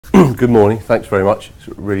Good morning, thanks very much. It's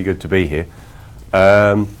really good to be here.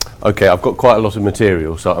 Okay, I've got quite a lot of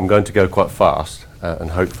material, so I'm going to go quite fast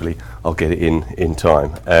and hopefully I'll get it in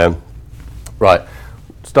time. Right,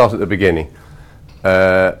 start at the beginning.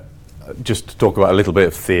 Just to talk about a little bit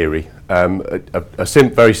of theory.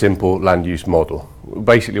 Very simple land use model.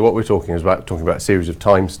 Basically what we're talking about a series of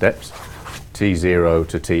time steps, t0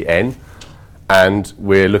 to tn, and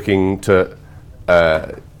we're looking to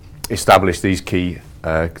establish these key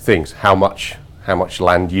things. How much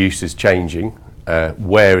land use is changing,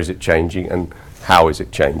 where is it changing, and how is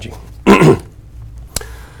it changing?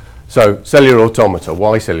 So, cellular automata.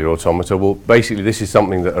 Why cellular automata? Well, basically this is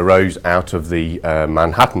something that arose out of the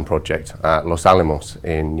Manhattan Project at Los Alamos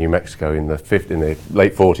in New Mexico in the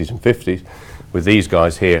late 40s and 50s, with these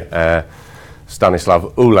guys here,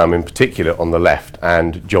 Stanislav Ulam in particular on the left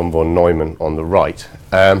and John von Neumann on the right.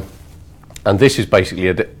 And this is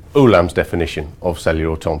basically Ulam's definition of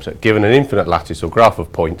cellular automata. Given an infinite lattice or graph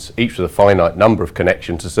of points, each with a finite number of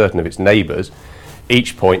connections to certain of its neighbours,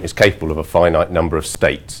 each point is capable of a finite number of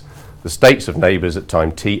states. The states of neighbours at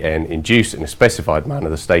time tn induce in a specified manner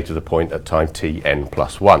the state of the point at time tn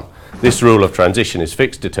plus 1. This rule of transition is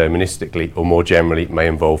fixed deterministically, or more generally may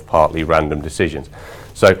involve partly random decisions.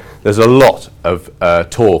 So there's a lot of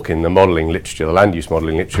talk in the modelling literature, the land use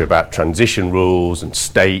modelling literature, about transition rules and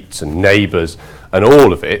states and neighbours, and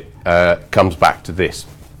all of it comes back to this.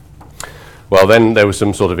 Well, then there were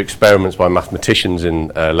some sort of experiments by mathematicians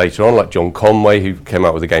later on, like John Conway, who came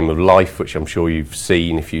out with a game of life, which I'm sure you've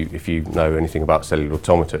seen if you know anything about cellular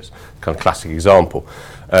automata. It's a kind of classic example.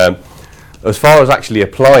 As far as actually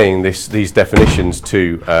applying these definitions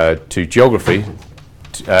to geography,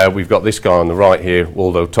 we've got this guy on the right here,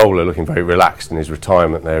 Waldo Tobler, looking very relaxed in his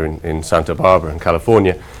retirement there in Santa Barbara in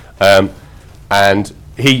California. And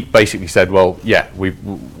he basically said, well, yeah,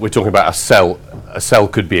 we're talking about a cell. A cell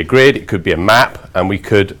could be a grid, it could be a map, and we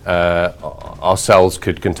could, our cells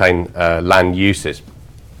could contain land uses.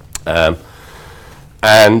 And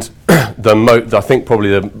I think probably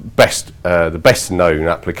the best known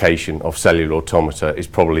application of cellular automata is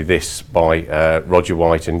probably this by Roger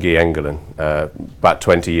White and Guy Englelen, about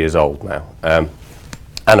 20 years old now, and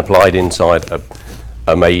applied inside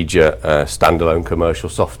a major standalone commercial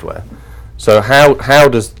software. So how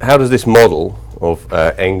does this model of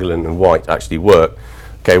Englelen and White actually work?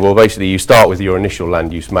 Okay, well basically you start with your initial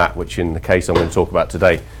land use map, which in the case I'm going to talk about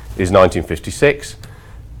today is 1956.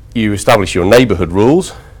 You establish your neighbourhood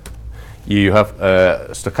rules. You have a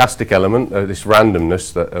stochastic element, this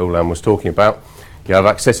randomness that Ulam was talking about. You have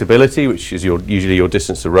accessibility, which is usually your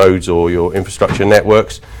distance to roads or your infrastructure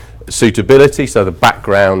networks. Suitability, so the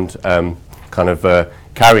background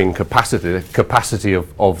carrying capacity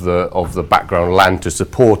of the background land to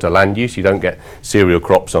support a land use. You don't get cereal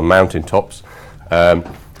crops on mountain tops.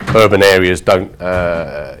 Urban areas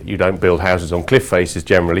you don't build houses on cliff faces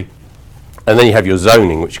generally. And then you have your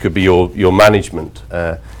zoning, which could be your management,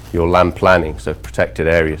 your land planning, so protected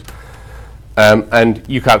areas. And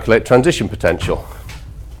you calculate transition potential.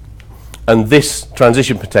 And this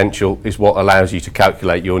transition potential is what allows you to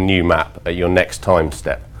calculate your new map at your next time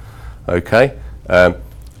step. Okay?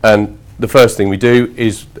 And the first thing we do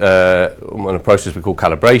is, on a process we call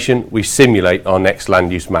calibration, we simulate our next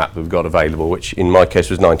land use map that we've got available, which in my case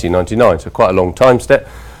was 1999, so quite a long time step.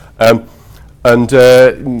 And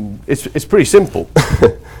it's pretty simple.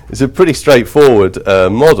 It's a pretty straightforward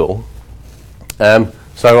model.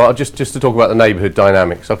 So I'll just to talk about the neighbourhood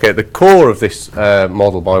dynamics. Okay, at the core of this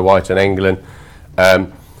model by White and Englelen,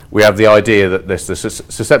 we have the idea that the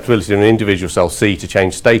susceptibility of an individual cell C to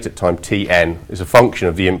change state at time tn is a function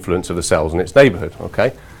of the influence of the cells in its neighbourhood.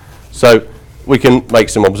 Okay, so we can make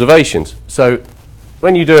some observations. So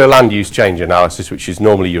when you do a land use change analysis, which is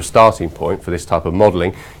normally your starting point for this type of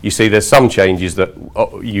modelling, you see there's some changes that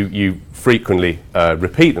you frequently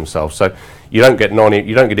repeat themselves. So you don't get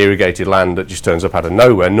irrigated land that just turns up out of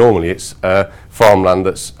nowhere. Normally it's farmland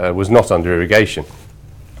that was not under irrigation.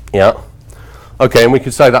 Yeah. Okay, and we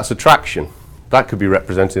could say that's attraction. That could be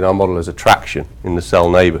represented in our model as attraction in the cell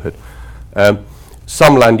neighbourhood.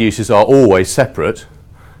 Some land uses are always separate.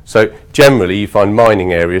 So generally you find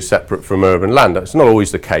mining areas separate from urban land. That's not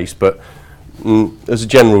always the case, but as a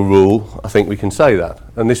general rule, I think we can say that.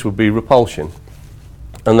 And this would be repulsion.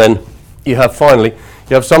 And then you have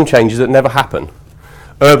some changes that never happen.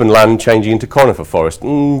 Urban land changing into conifer forest.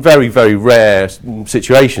 Very, very rare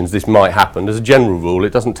situations this might happen. As a general rule,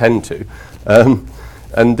 it doesn't tend to.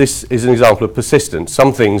 And this is an example of persistence.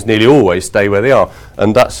 Some things nearly always stay where they are,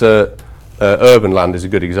 and that's urban land is a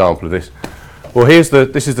good example of this. Well,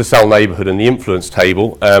 this is the cell neighbourhood and the influence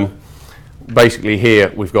table. Basically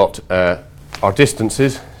here we've got our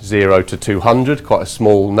distances, 0 to 200, quite a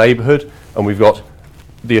small neighbourhood, and we've got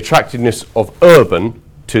the attractiveness of urban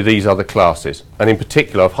to these other classes. And in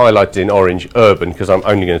particular, I've highlighted in orange urban because I'm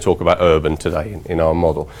only going to talk about urban today in our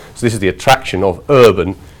model. So this is the attraction of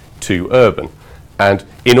urban to urban. And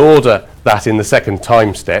in order that in the second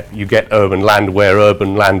time step you get urban land where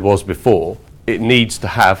urban land was before, it needs to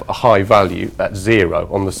have a high value at 0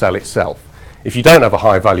 on the cell itself. If you don't have a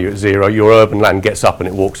high value at 0, your urban land gets up and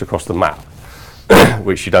it walks across the map,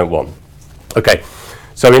 which you don't want. Okay,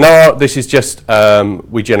 so in our, this is just,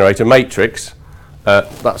 we generate a matrix.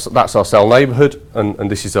 That's our cell neighbourhood,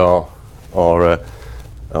 and this is our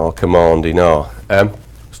command in R.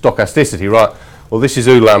 Stochasticity, right? Well, this is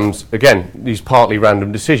Ulam's, again, these partly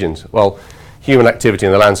random decisions. Well, human activity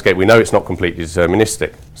in the landscape, we know it's not completely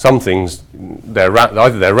deterministic. Some things,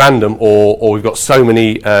 either they're random or we've got so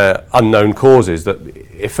many unknown causes that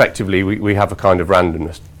effectively we have a kind of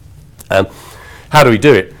randomness. How do we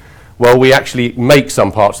do it? Well, we actually make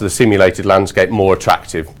some parts of the simulated landscape more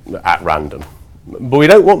attractive at random. But we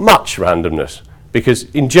don't want much randomness, because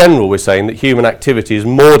in general we're saying that human activity is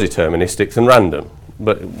more deterministic than random.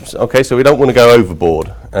 But okay, so we don't want to go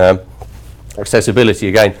overboard. Accessibility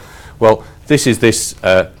again. Well, this is this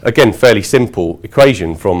again fairly simple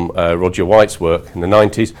equation from Roger White's work in the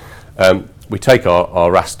 90s. We take our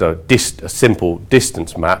raster, a simple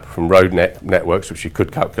distance map from road networks, which you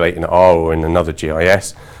could calculate in R or in another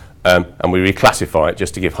GIS, and we reclassify it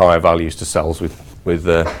just to give higher values to cells with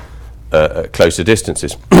closer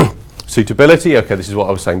distances. Suitability, okay, this is what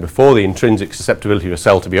I was saying before, the intrinsic susceptibility of a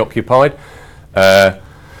cell to be occupied.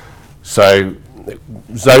 So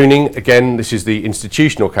zoning, again, this is the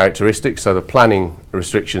institutional characteristics, so the planning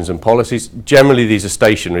restrictions and policies. Generally, these are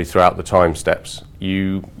stationary throughout the time steps.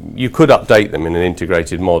 You could update them in an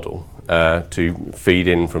integrated model to feed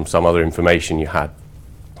in from some other information you had.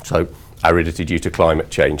 So aridity due to climate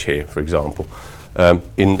change here, for example.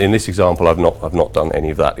 In this example, I've not done any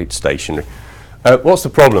of that. It's stationary. What's the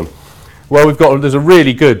problem? Well, there's a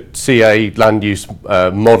really good CA land use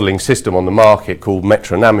modelling system on the market called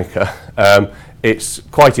Metronamica. It's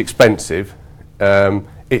quite expensive.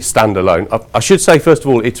 It's standalone. I should say, first of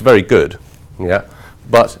all, it's very good, yeah,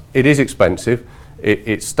 but it is expensive.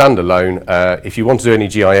 It's standalone. If you want to do any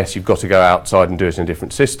GIS, you've got to go outside and do it in a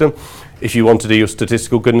different system. If you want to do your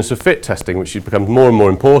statistical goodness of fit testing, which becomes more and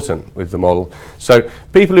more important with the model. So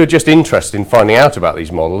people who are just interested in finding out about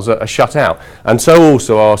these models are shut out. And so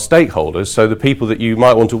also are stakeholders, so the people that you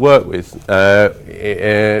might want to work with.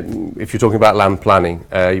 If you're talking about land planning,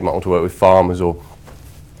 you might want to work with farmers or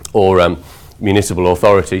municipal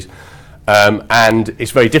authorities. And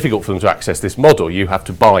it's very difficult for them to access this model. You have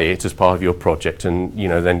to buy it as part of your project and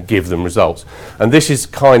then give them results. And this is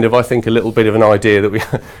kind of, I think, a little bit of an idea that we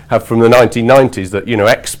have from the 1990s that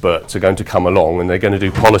experts are going to come along and they're going to do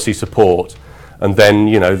policy support, and then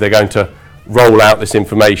they're going to roll out this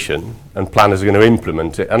information and planners are going to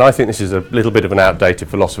implement it. And I think this is a little bit of an outdated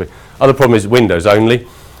philosophy. Other problem is Windows only.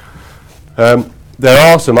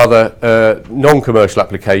 There are some other non-commercial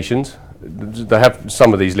applications. They have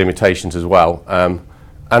some of these limitations as well,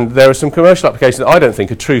 and there are some commercial applications that I don't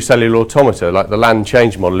think are true cellular automata, like the land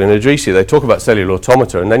change model in Idrisi. They talk about cellular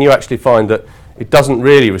automata, and then you actually find that it doesn't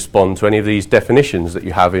really respond to any of these definitions that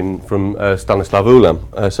you have from Stanislav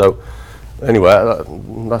Ulam. So anyway,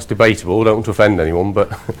 that's debatable. I don't want to offend anyone,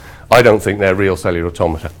 but I don't think they're real cellular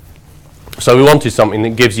automata. So we wanted something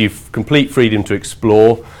that gives you complete freedom to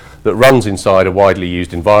explore, that runs inside a widely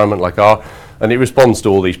used environment like R, and it responds to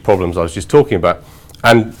all these problems I was just talking about.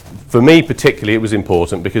 And for me particularly, it was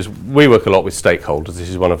important because we work a lot with stakeholders. This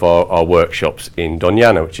is one of our workshops in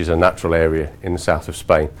Doñana, which is a natural area in the south of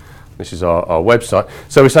Spain. This is our website.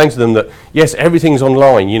 So we're saying to them that, yes, everything's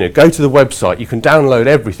online. Go to the website. You can download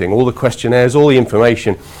everything, all the questionnaires, all the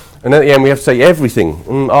information. And at the end, we have to say everything.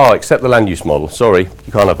 Except the land use model. Sorry,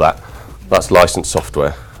 you can't have that. That's licensed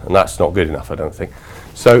software. And that's not good enough, I don't think.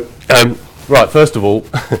 So, right, first of all,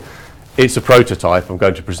 it's a prototype I'm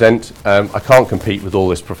going to present. I can't compete with all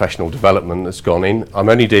this professional development that's gone in. I'm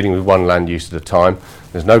only dealing with one land use at a time.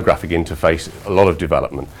 There's no graphic interface, a lot of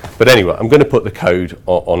development. But anyway, I'm going to put the code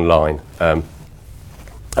online at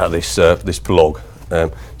this blog.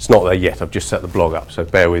 It's not there yet. I've just set the blog up, so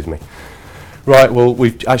bear with me. Right, well,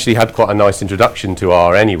 we've actually had quite a nice introduction to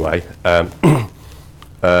R anyway.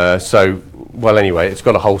 Anyway, it's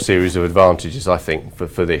got a whole series of advantages, I think,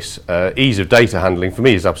 for this. Ease of data handling, for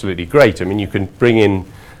me, is absolutely great. I mean, you can bring in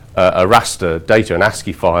a raster data, an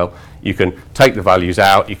ASCII file. You can take the values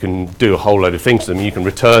out. You can do a whole load of things to them. You can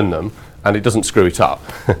return them, and it doesn't screw it up.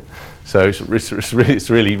 So it's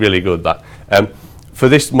really, really good, that. For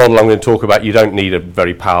this model I'm going to talk about, you don't need a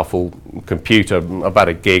very powerful computer. About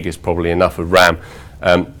a gig is probably enough of RAM,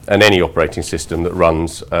 and any operating system that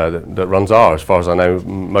runs R, as far as I know,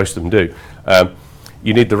 most of them do.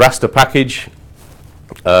 You need the raster package,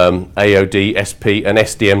 AOD, SP, and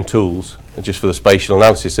SDM tools, just for the spatial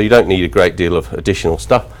analysis, so you don't need a great deal of additional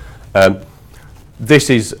stuff. This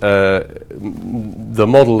is the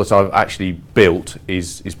model that I've actually built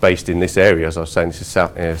is based in this area. As I was saying, this is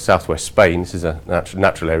southwest Spain. This is a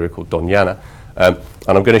natural area called Doñana, and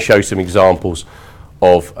I'm going to show some examples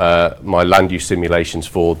of my land use simulations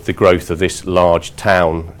for the growth of this large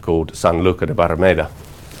town called Sanlúcar de Barrameda.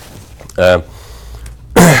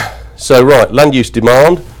 So right, land use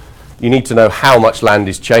demand. You need to know how much land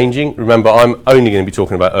is changing. Remember, I'm only going to be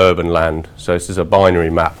talking about urban land, so this is a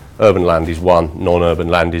binary map. Urban land is 1, non-urban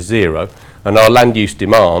land is 0. And our land use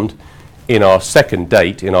demand in our second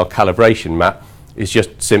date, in our calibration map, is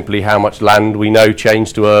just simply how much land we know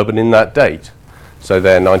changed to urban in that date. So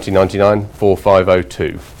there, 1999,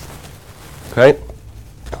 4502. Okay.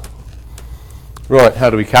 Right,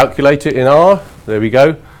 how do we calculate it in R? There we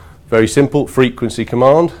go. Very simple, frequency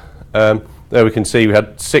command. There we can see we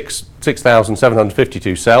had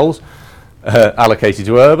 6,752 cells allocated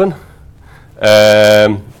to urban.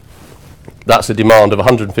 That's a demand of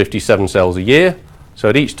 157 cells a year. So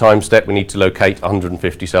at each time step we need to locate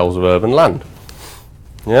 150 cells of urban land.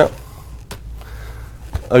 Yeah.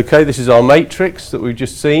 Okay, this is our matrix that we've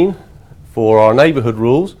just seen for our neighbourhood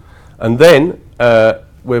rules. And then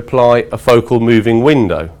we apply a focal moving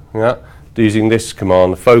window. Yeah. Using this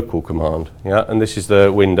command, the focal command, yeah, and this is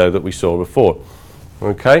the window that we saw before.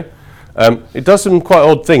 Okay, it does some quite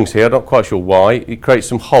odd things here. I'm not quite sure why. It creates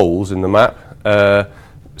some holes in the map,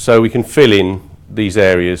 so we can fill in these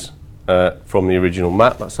areas from the original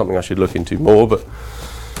map. That's something I should look into more, but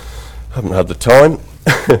haven't had the time.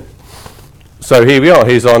 So here we are.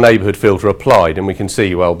 Here's our neighbourhood filter applied, and we can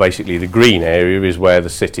see, well, basically the green area is where the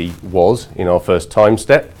city was in our first time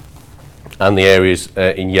step, and the areas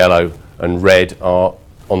in yellow and red are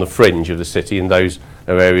on the fringe of the city, and those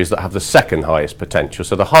are areas that have the second highest potential.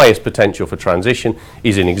 So the highest potential for transition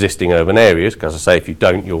is in existing urban areas, because as I say, if you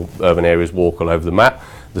don't, your urban areas walk all over the map.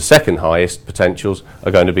 The second highest potentials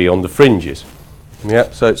are going to be on the fringes.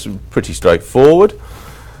 Yeah, so it's pretty straightforward.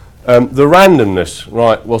 The randomness,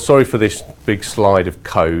 right, well, sorry for this big slide of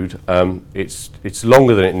code. It's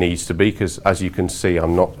longer than it needs to be, because as you can see,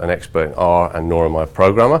 I'm not an expert in R, and nor am I a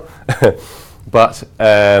programmer. But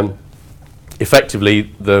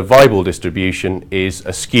effectively, the Weibull distribution is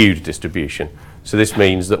a skewed distribution. So this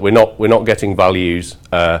means that we're not getting values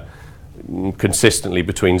consistently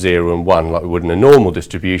between 0 and 1 like we would in a normal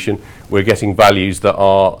distribution. We're getting values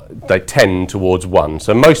they tend towards 1.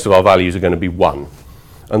 So most of our values are going to be 1.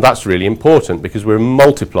 And that's really important because we're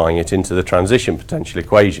multiplying it into the transition potential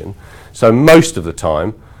equation. So most of the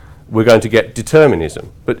time, we're going to get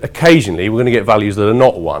determinism. But occasionally, we're going to get values that are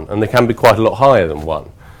not 1, and they can be quite a lot higher than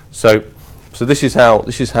 1. So this is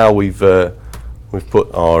how we've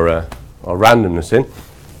put our randomness in.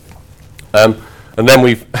 And then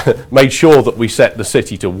we've made sure that we set the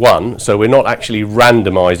city to 1, so we're not actually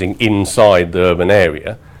randomizing inside the urban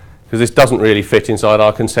area, because this doesn't really fit inside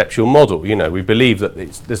our conceptual model. You know, we believe that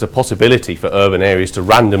there's a possibility for urban areas to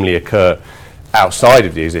randomly occur outside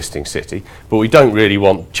of the existing city, but we don't really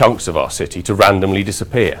want chunks of our city to randomly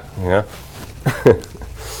disappear. Yeah.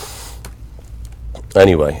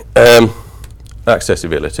 Anyway,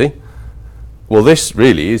 accessibility. Well, this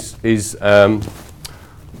really is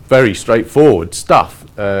very straightforward stuff.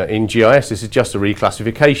 In GIS, this is just a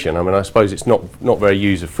reclassification. I mean, I suppose it's not very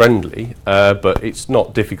user-friendly, but it's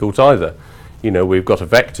not difficult either. You know, we've got a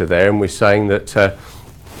vector there, and we're saying that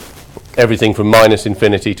everything from minus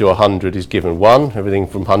infinity to 100 is given 1, everything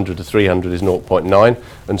from 100 to 300 is 0.9,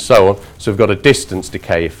 and so on. So we've got a distance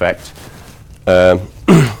decay effect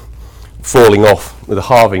falling off with a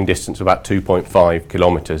halving distance of about 2.5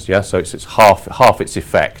 kilometres. Yeah, so it's half its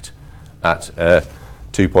effect at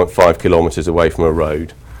 2.5 kilometres away from a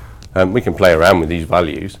road. We can play around with these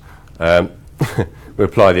values. We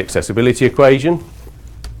apply the accessibility equation.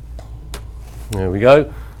 There we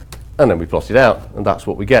go. And then we plot it out, and that's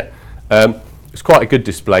what we get. It's quite a good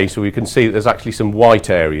display, so we can see that there's actually some white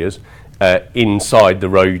areas inside the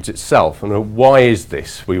roads itself. And why is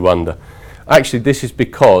this, we wonder? Actually, this is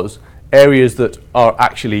because areas that are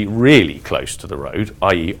actually really close to the road,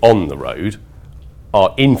 i.e. on the road,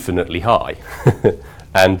 are infinitely high.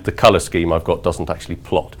 And the colour scheme I've got doesn't actually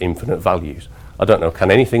plot infinite values. I don't know,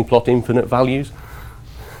 can anything plot infinite values?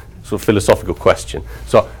 Sort of philosophical question.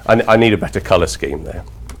 So I need a better colour scheme there.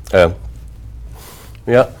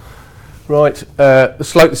 Yeah. Right, the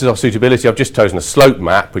slope, this is our suitability. I've just chosen a slope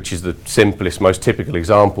map, which is the simplest, most typical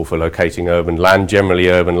example for locating urban land. Generally,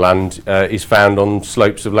 urban land is found on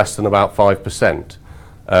slopes of less than about 5%.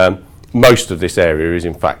 Most of this area is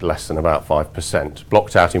in fact less than about 5%.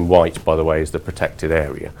 Blocked out in white, by the way, is the protected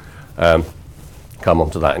area. Come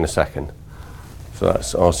on to that in a second. So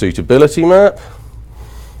that's our suitability map.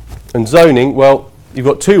 And zoning, well, you've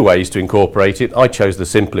got two ways to incorporate it. I chose the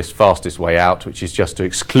simplest, fastest way out, which is just to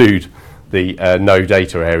exclude the no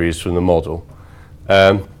data areas from the model.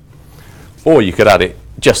 Or you could add it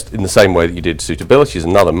just in the same way that you did suitability, is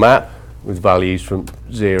another map with values from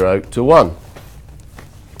 0 to 1.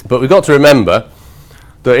 But we've got to remember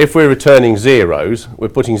that if we're returning zeros, we're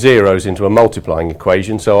putting zeros into a multiplying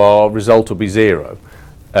equation, so our result will be 0.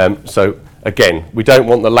 So again, we don't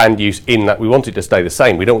want the land use in that, we want it to stay the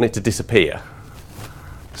same, we don't want it to disappear.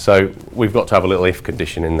 So we've got to have a little if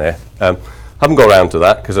condition in there. Haven't got around to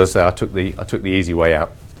that because, as I say, I took the easy way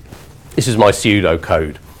out. This is my pseudo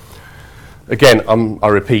code. Again, I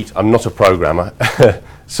repeat, I'm not a programmer.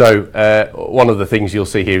 So one of the things you'll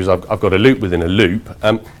see here is I've got a loop within a loop.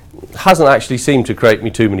 Hasn't actually seemed to create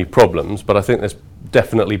me too many problems, but I think there's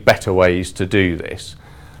definitely better ways to do this.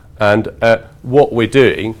 And what we're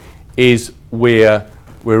doing is we're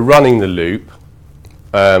running the loop.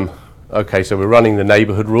 Okay, so we're running the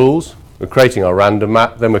neighbourhood rules. We're creating our random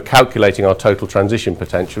map, then we're calculating our total transition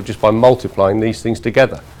potential just by multiplying these things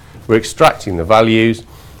together. We're extracting the values,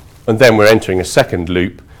 and then we're entering a second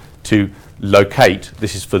loop to locate,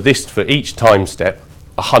 this is for each time step,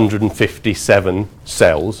 157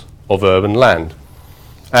 cells of urban land.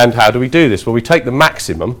 And how do we do this? Well, we take the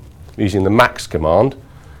maximum using the max command,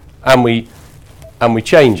 and we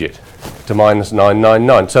change it to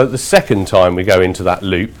 -999. So the second time we go into that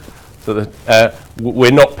loop, so that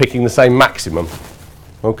we're not picking the same maximum.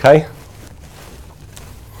 Okay?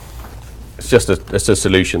 It's just a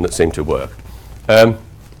solution that seemed to work.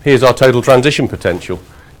 Here's our total transition potential.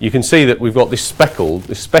 You can see that we've got this speckle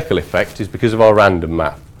effect is because of our random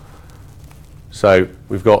map. So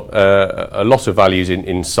we've got a lot of values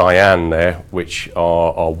in cyan there, which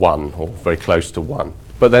are 1 or very close to 1.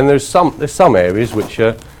 But then there's some areas which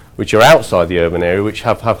are outside the urban area which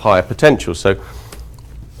have higher potential. So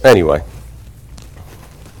anyway,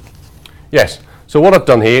 yes. So what I've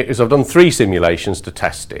done here is I've done 3 simulations to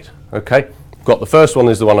test it. Okay. Got the first one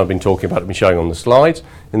is the one I've been talking about, I've been showing on the slides.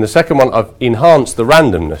 In the second one, I've enhanced the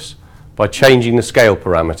randomness by changing the scale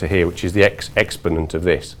parameter here, which is the exponent of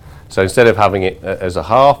this. So instead of having it as a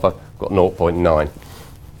half, I've got 0.9.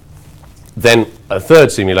 Then a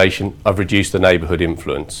third simulation, I've reduced the neighbourhood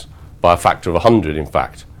influence by a factor of 100, in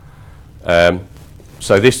fact.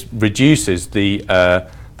 So this reduces the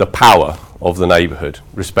power of the neighbourhood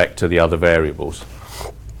respect to the other variables.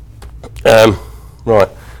 Right.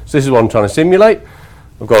 So this is what I'm trying to simulate.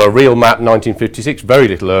 I've got a real map, 1956, very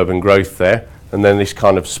little urban growth there, and then this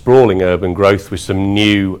kind of sprawling urban growth with some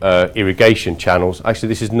new irrigation channels. Actually,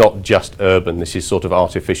 this is not just urban, this is sort of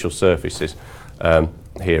artificial surfaces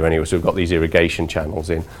here anyway. So we've got these irrigation channels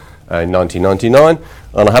in 1999,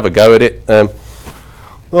 and I'll have a go at it.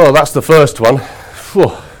 Well, that's the first one.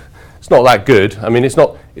 Whew, it's not that good. I mean, it's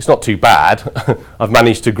not too bad. I've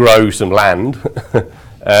managed to grow some land.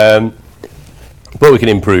 But we can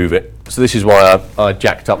improve it. So this is why I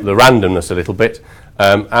jacked up the randomness a little bit,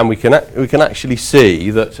 and we can actually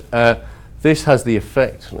see that this has the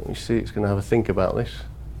effect. Let me see. It's going to have a think about this.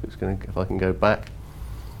 If I can go back.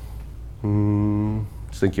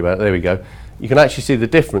 Just thinking about it. There we go. You can actually see the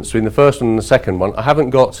difference between the first one and the second one. I haven't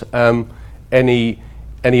got any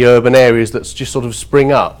urban areas that just sort of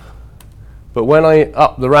spring up, but when I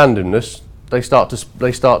up the randomness, they start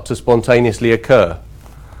to spontaneously occur.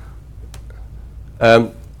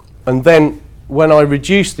 And then when I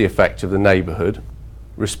reduce the effect of the neighbourhood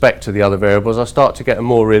respect to the other variables, I start to get a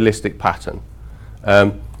more realistic pattern.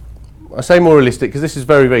 I say more realistic because this is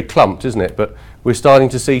very, very clumped, isn't it? But we're starting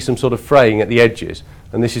to see some sort of fraying at the edges,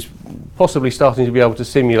 and this is possibly starting to be able to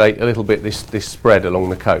simulate a little bit this spread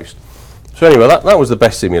along the coast. So anyway, that was the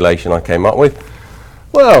best simulation I came up with.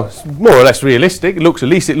 Well, it's more or less realistic. At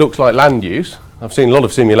least it looks like land use. I've seen a lot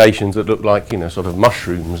of simulations that look like, sort of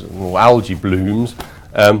mushrooms or algae blooms.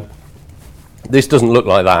 This doesn't look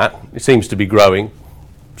like that. It seems to be growing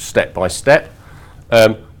step by step.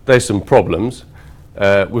 There's some problems.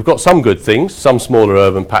 We've got some good things. Some smaller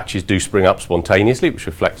urban patches do spring up spontaneously, which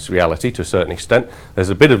reflects reality to a certain extent. There's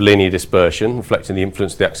a bit of linear dispersion reflecting the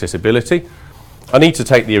influence of the accessibility. I need to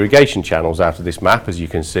take the irrigation channels out of this map, as you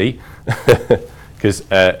can see, because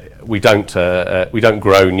we don't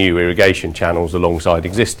grow new irrigation channels alongside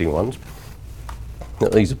existing ones.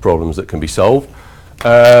 These are problems that can be solved.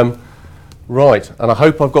 Right, and I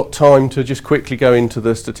hope I've got time to just quickly go into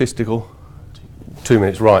the statistical. 2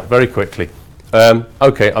 minutes, right, very quickly.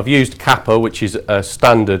 Okay, I've used kappa, which is a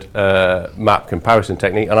standard map comparison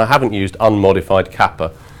technique, and I haven't used unmodified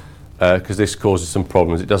kappa because this causes some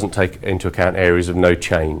problems. It doesn't take into account areas of no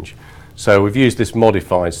change. So we've used this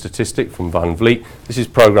modified statistic from Van Vliet. This is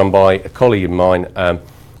programmed by a colleague of mine.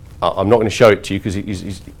 I'm not going to show it to you because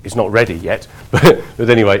it's not ready yet, but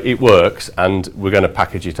anyway, it works, and we're going to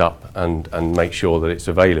package it up and make sure that it's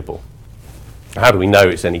available. How do we know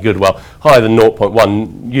it's any good? Well, higher than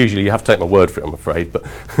 0.1, usually you have to take my word for it, I'm afraid, but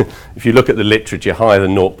if you look at the literature, higher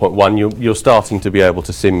than 0.1, you're starting to be able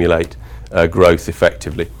to simulate growth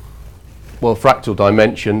effectively. Well, fractal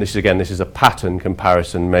dimension, this is a pattern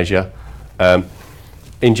comparison measure.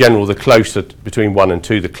 In general, the closer between 1 and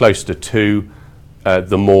 2, the closer to 2,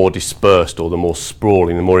 the more dispersed or the more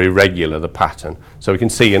sprawling, the more irregular the pattern. So we can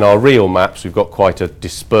see in our real maps we've got quite a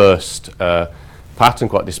dispersed pattern,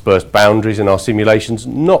 quite dispersed boundaries. In our simulations,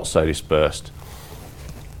 not so dispersed.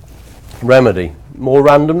 Remedy, more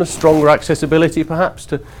randomness, stronger accessibility perhaps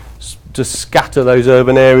to scatter those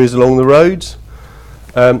urban areas along the roads.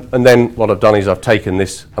 And then what I've done is I've taken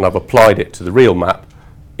this and I've applied it to the real map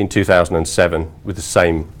in 2007 with the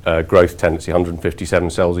same growth tendency,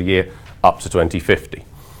 157 cells a year, up to 2050.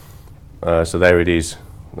 So there it is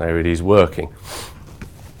working.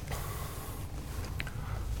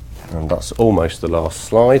 And that's almost the last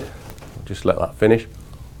slide. I'll just let that finish.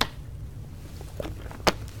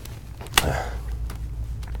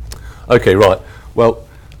 Okay, right. Well,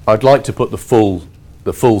 I'd like to put the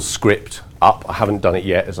full script up. I haven't done it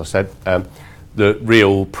yet, as I said. The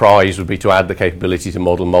real prize would be to add the capability to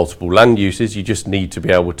model multiple land uses. You just need to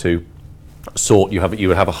be able to sort. You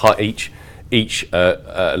would have each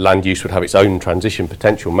land use would have its own transition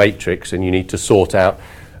potential matrix, and you need to sort out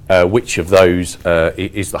which of those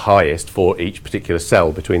is the highest for each particular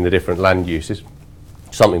cell between the different land uses.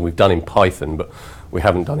 Something we've done in Python, but we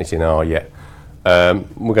haven't done it in R yet.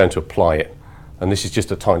 We're going to apply it, and this is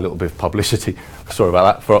just a tiny little bit of publicity. Sorry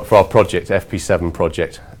about that. For our project, FP7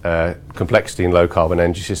 project, complexity in low carbon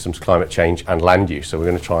energy systems, climate change, and land use. So we're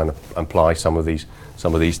going to try and apply some of these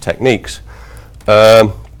techniques.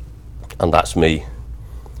 And that's me.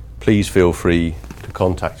 Please feel free to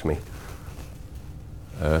contact me.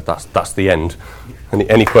 That's the end.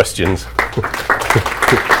 Any questions? Have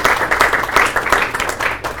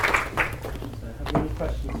you any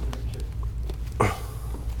questions for Richard?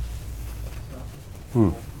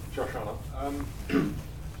 Josh Anna.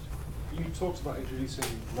 You talked about introducing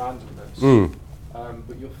randomness,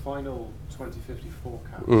 but your final 2050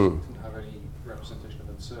 forecast didn't have any representation of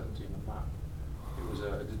uncertainty in the map. It was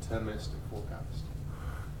a deterministic forecast.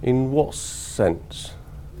 In what sense?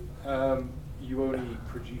 You only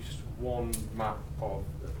produced one map of,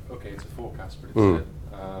 okay, it's a forecast, but it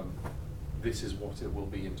said this is what it will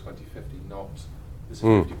be in 2050, not there's a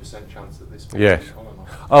 50% chance that this will be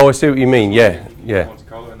colonized. Oh, I see what you mean, yeah. Monte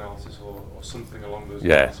Carlo analysis or something along those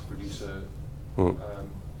lines to produce a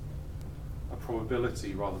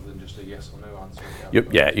probability rather than just a yes or no answer.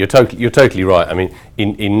 You're totally right. I mean,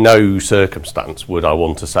 in no circumstance would I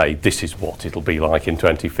want to say this is what it'll be like in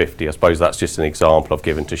 2050. I suppose that's just an example I've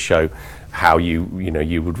given to show how you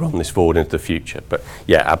would run this forward into the future. But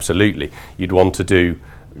yeah, absolutely, you'd want to do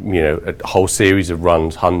a whole series of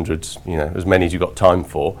runs, hundreds, as many as you've got time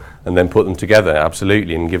for, and then put them together,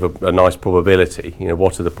 absolutely, and give a nice probability.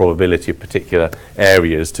 What are the probability of particular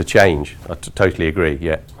areas to change? I totally agree,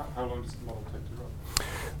 yeah. How long does the model take to run?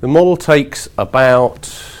 The model takes about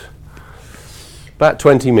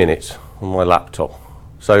 20 minutes on my laptop.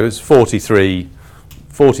 So it's 43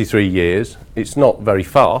 years. It's not very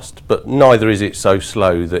fast, but neither is it so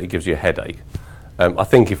slow that it gives you a headache. I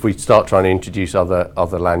think if we start trying to introduce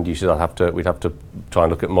other land uses, we'd have to try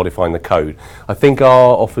and look at modifying the code. I think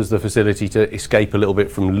R offers the facility to escape a little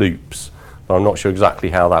bit from loops, but I'm not sure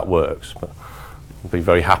exactly how that works. But I'd be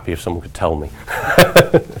very happy if someone could tell me.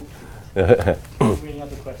 Any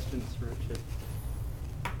other questions for Richard?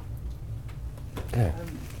 Yeah.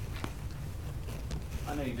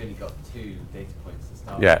 I know you've only got 2 data points to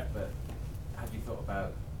start Yeah. with, but have you thought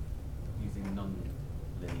about using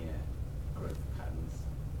non-linear growth patterns?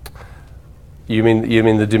 You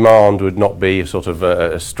mean the demand would not be sort of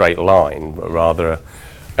a straight line, but rather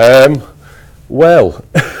well,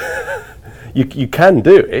 you can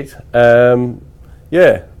do it.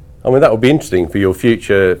 Yeah, I mean that would be interesting for your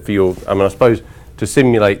future. I suppose to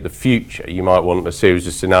simulate the future, you might want a series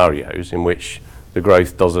of scenarios in which the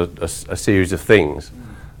growth does a series of things.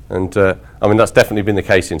 And I mean, that's definitely been the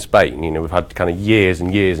case in Spain. You know, we've had kind of years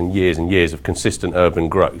and years and years and years of consistent urban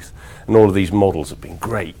growth, and all of these models have been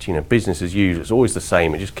great. You know, business as usual, it's always the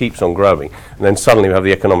same, it just keeps on growing. And then suddenly we have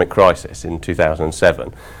the economic crisis in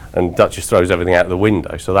 2007, and that just throws everything out of the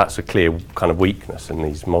window. So that's a clear kind of weakness in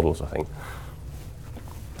these models, I think.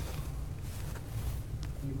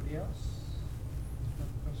 Anybody else? No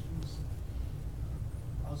questions?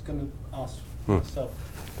 I was going to ask myself.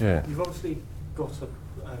 Yeah. You've obviously got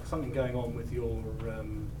something going on with your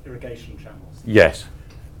irrigation channels. Yes.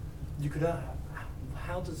 You could.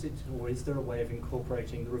 How does it, or is there a way of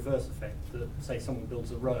incorporating the reverse effect that, say, someone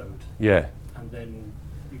builds a road, Yeah. and then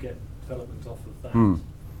you get development off of that?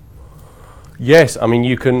 Yes, I mean,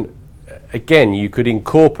 you can, again, you could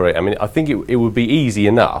incorporate, I mean, I think it would be easy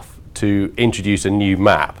enough to introduce a new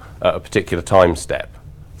map at a particular time step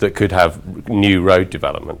that could have new road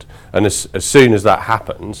development. And as soon as that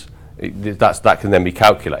happens, that can then be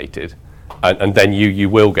calculated, and then you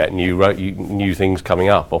will get new things coming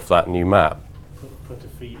up off that new map. Put a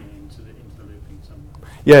feeding into the looping somewhere.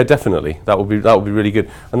 Yeah, definitely. That would be really good,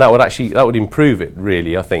 and that would improve it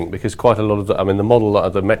really. I think, because quite a lot of the model,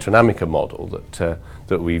 the Metronamica model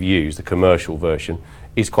that we've used, the commercial version,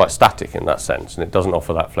 is quite static in that sense, and it doesn't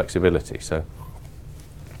offer that flexibility. So,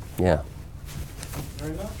 yeah.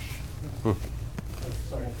 Very much.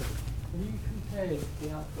 Sorry. Can you compare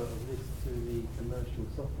the output of this to the commercial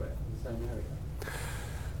software in the same area?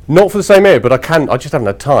 Not for the same area, but I can. I just haven't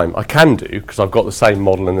had time. I can do, because I've got the same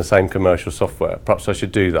model and the same commercial software. Perhaps I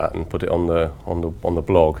should do that and put it on the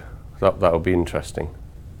blog. That would be interesting.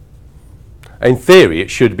 In theory, it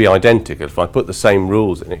should be identical. If I put the same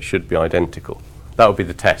rules in, it should be identical. That would be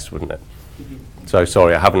the test, wouldn't it? So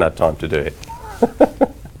sorry, I haven't had time to do it. Okay.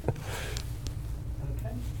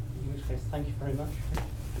 In which case, thank you very much.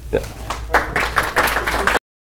 Yeah.